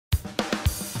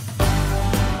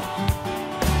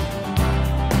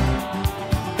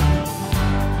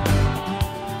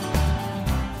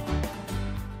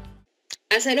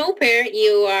As an au pair,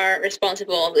 you are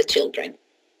responsible of the children.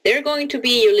 They're going to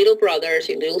be your little brothers,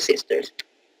 your little sisters.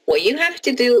 What you have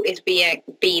to do is be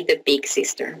the big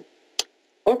sister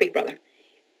or big brother.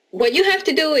 What you have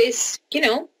to do is,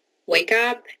 wake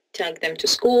up, take them to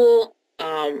school.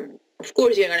 Of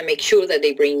course, you're going to make sure that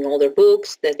they bring all their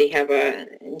books, that they have a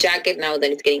jacket now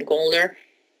that it's getting colder.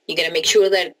 You're going to make sure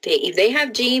that if they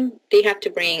have gym, they have to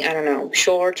bring, I don't know,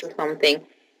 shorts or something.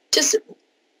 Just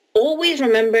always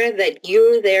remember that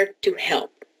you're there to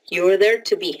help. You're there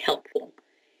to be helpful.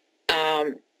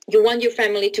 You want your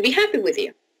family to be happy with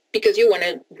you because you want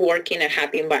to work in a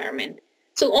happy environment.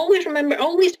 So always remember,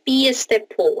 always be a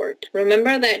step forward.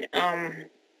 Remember that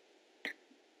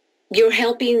you're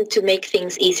helping to make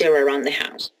things easier around the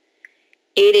house.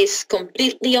 It is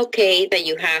completely okay that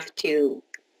you have to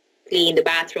clean the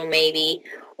bathroom maybe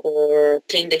or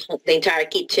clean the entire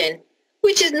kitchen,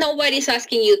 which is nobody's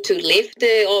asking you to lift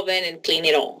the oven and clean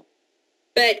it all.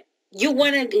 But you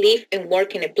want to live and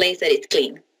work in a place that is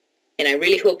clean. And I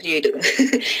really hope you do.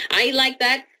 I like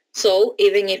that. So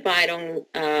even if I don't,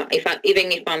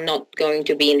 even if I'm not going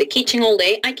to be in the kitchen all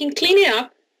day, I can clean it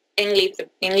up and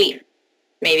leave.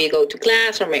 Maybe go to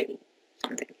class or maybe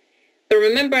something. But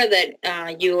remember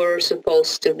that you're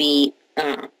supposed to be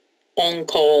on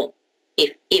call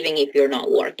even if you're not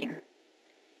working.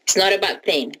 It's not a bad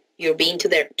thing. You're being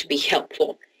there to be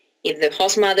helpful. If the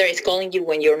host mother is calling you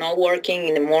when you're not working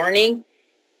in the morning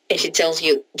and she tells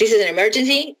you this is an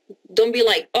emergency, don't be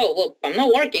like, oh, well, I'm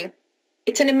not working.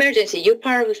 It's an emergency. You're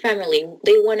part of the family.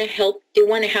 They want to help. They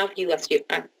want to help you as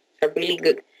a really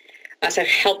good, as a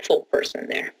helpful person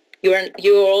there.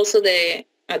 You're also the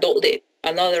adult,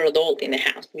 another adult in the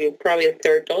house. You're probably the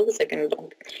third adult, the second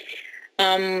adult.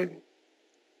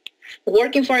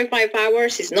 Working 45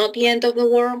 hours is not the end of the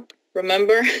world.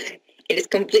 Remember, it is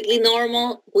completely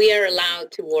normal. We are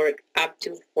allowed to work up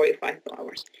to 45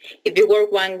 hours. If you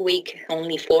work 1 week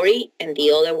only 40 and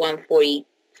the other one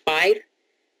 45,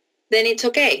 then it's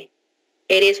okay.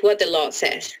 It is what the law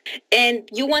says. And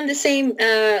you want the same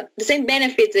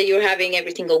benefits that you're having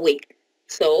every single week.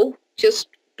 So just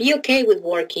be okay with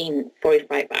working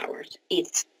 45 hours.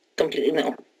 It's completely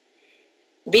normal.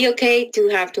 Be okay to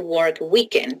have to work a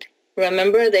weekend.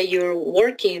 Remember that you're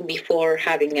working before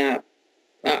having a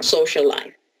social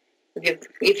life.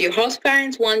 If your host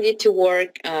parents want you to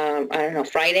work,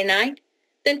 Friday night,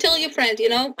 then tell your friends,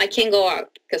 I can't go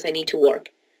out because I need to work.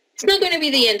 It's not going to be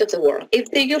the end of the world.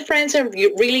 If your friends are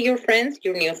really your friends,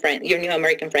 your new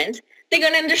American friends, they're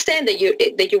going to understand that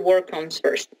your work comes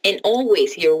first. And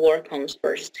always your work comes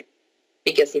first.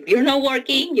 Because if you're not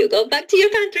working, you go back to your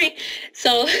country.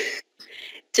 So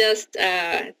just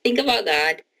think about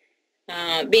that.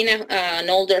 Being an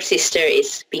older sister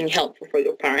is being helpful for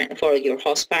your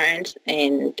host parents,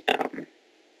 and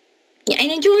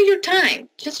enjoy your time.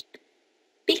 Just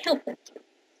be helpful.